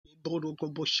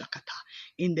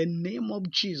In the name of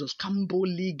Jesus,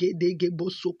 Kamboli Gedegebo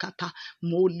Sokata,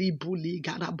 Moli Buli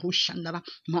Garabo Shandara,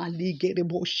 Mali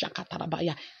Gerebo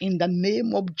Shakatarabaya. In the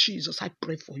name of Jesus, I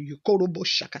pray for you. Korobo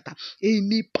Shakata.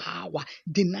 Any power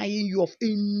denying you of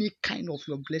any kind of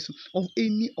your blessing, of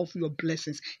any of your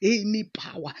blessings, any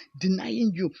power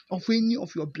denying you of any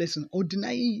of your blessings, or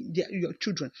denying your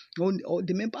children, or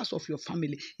the members of your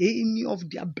family, any of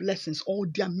their blessings, or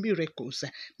their miracles,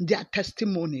 their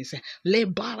testimonies. I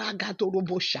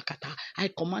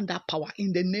command that power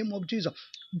in the name of Jesus.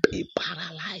 Be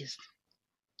paralyzed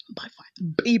by fire.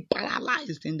 Be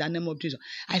paralyzed in the name of Jesus.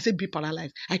 I say be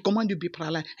paralyzed. I command you be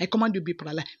paralyzed. I command you be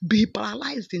paralyzed. Be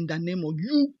paralyzed in the name of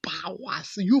you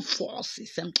powers, you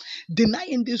forces,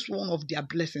 denying this one of their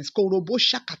blessings.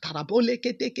 Korobosha katarabole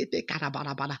kete kete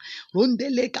karabarabara.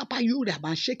 Rondele kapayura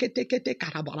banshekete kete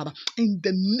karabaraba. In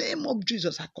the name of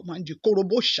Jesus, I command you.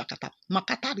 Korobosha kata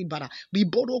makataribara.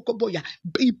 Biboro koboya.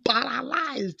 Be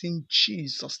paralyzed in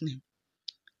Jesus' name.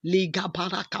 Liga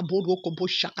baraka boroko bo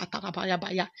shakatarabaya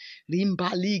baya. Rimba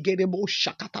ligerebo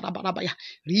shakatarabarabaya.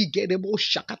 Rigerebo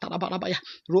shakatarabarabaya.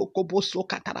 Rokobo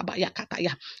sokatarabaya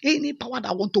kataya. Any power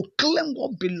that want to claim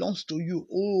what belongs to you.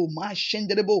 Oh, my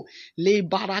shenderebo. Le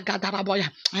baragadarabaya.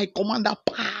 I command that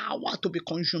power to be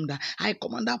consumed. I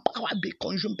command that power be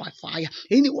consumed by fire.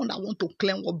 Anyone that want to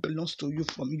claim what belongs to you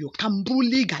from you.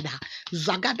 Kambuli gada.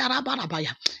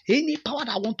 Zagadarabarabaya. Any power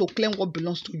that want to claim what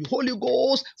belongs to you. Holy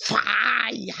Ghost, fire.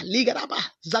 Ligaraba,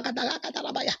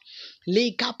 Zagadaragadabaya,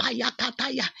 Lekapaya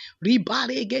Kataya,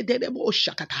 Ribaregedebo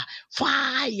Shakata,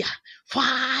 fire,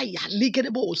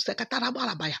 Ligerebo,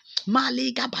 Sekatarabarabaya,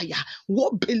 Maligabaya.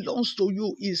 What belongs to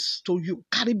you is to you.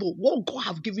 Karibo, what God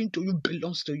have given to you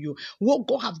belongs to you. What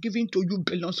God have given to you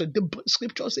belongs to you. The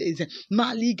scripture says,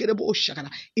 Maligerebo Shakata.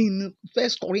 In 1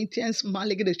 Corinthians,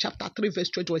 Maligere chapter 3, verse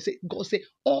 20, God says,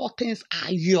 all things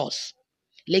are yours.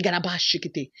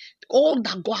 All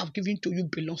that God have given to you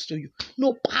belongs to you.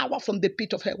 No power from the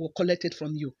pit of hell will collect it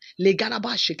from you.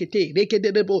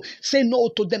 Say no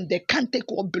to them. They can't take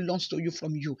what belongs to you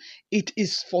from you. It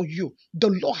is for you. The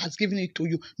Lord has given it to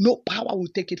you. No power will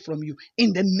take it from you.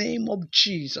 In the name of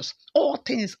Jesus, all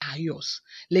things are yours.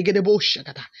 You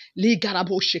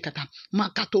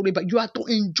are to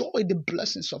enjoy the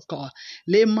blessings of God.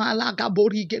 Any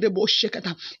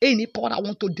power that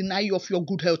want to deny you of your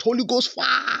good health, Holy Ghost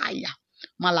fire.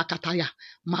 Malakataya,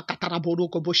 Makataraboro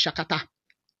Boshakata.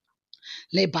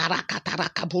 Le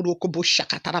barakataraka boroko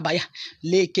boshakatarabaya.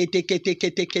 Le kete kete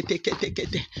kete kete kete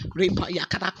kete.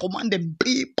 Repayakara, command them,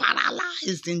 be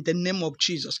paralyzed in the name of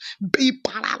Jesus. Be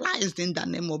paralyzed in the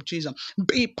name of Jesus.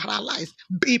 Be paralyzed.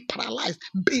 Be paralyzed.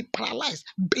 Be paralyzed.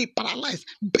 Be paralyzed.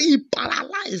 Be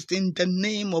paralyzed in the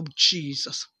name of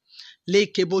Jesus. Le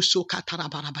kebo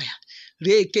shokatarabarabaya.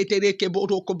 Any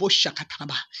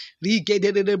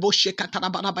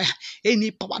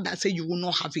power that say you will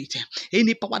not have it,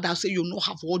 any power that say you will not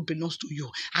have what belongs to you,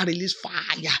 I release fire.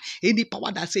 Any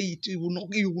power that say you will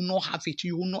not have it,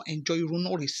 you will not enjoy, you will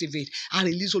not receive it, I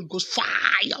release Holy Ghost fire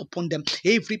upon them.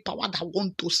 Every power that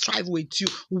want to strive with you,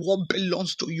 what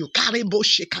belongs to you,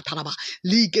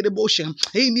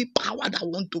 any power that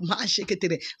want to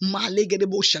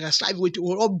strive with you,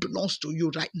 what belongs to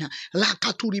you right now.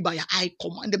 I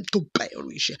command them to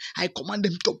perish. I command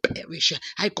them to perish.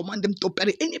 I command them to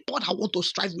perish. Any power that want to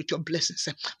strive with your blessings,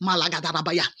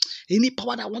 Malagadarabaya. Any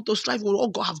power that want to strive with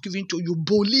what God have given to you,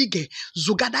 Bolige,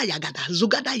 Zugada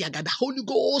Yagada, Holy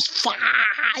Ghost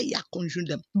fire consume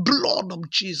them. Blood of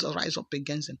Jesus rise up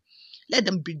against them. Let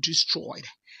them be destroyed.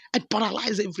 I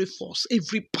paralyze every force,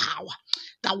 every power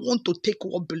that want to take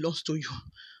what belongs to you.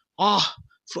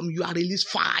 From you, I release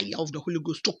fire of the Holy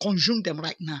Ghost to consume them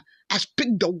right now. I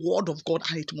speak the word of God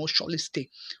and it must surely stay.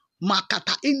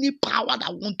 Makata, any power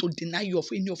that want to deny you of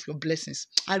any of your blessings,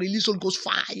 I release Holy Ghost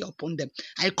fire upon them.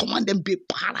 I command them be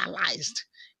paralyzed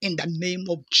in the name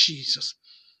of Jesus.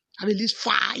 I release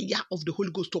fire of the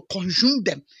Holy Ghost to consume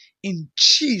them in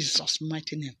Jesus'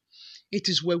 mighty name. It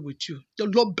is well with you. The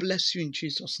Lord bless you in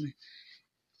Jesus' name.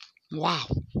 Wow.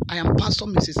 I am Pastor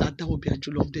Mrs. Adaobi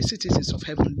Ajulo of the Citizens of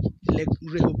Heaven,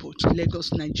 Rehoboth,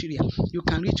 Lagos, Nigeria. You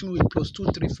can reach me with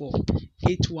 +234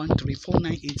 813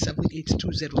 498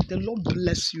 7820. The Lord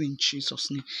bless you in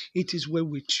Jesus' name. It is well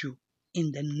with you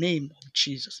in the name of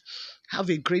Jesus. Have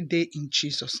a great day in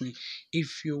Jesus' name.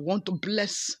 If you want to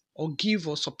bless or give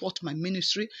or support my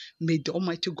ministry, may the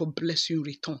Almighty God bless you in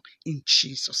return in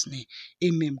Jesus' name.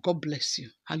 Amen. God bless you.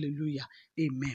 Hallelujah. Amen.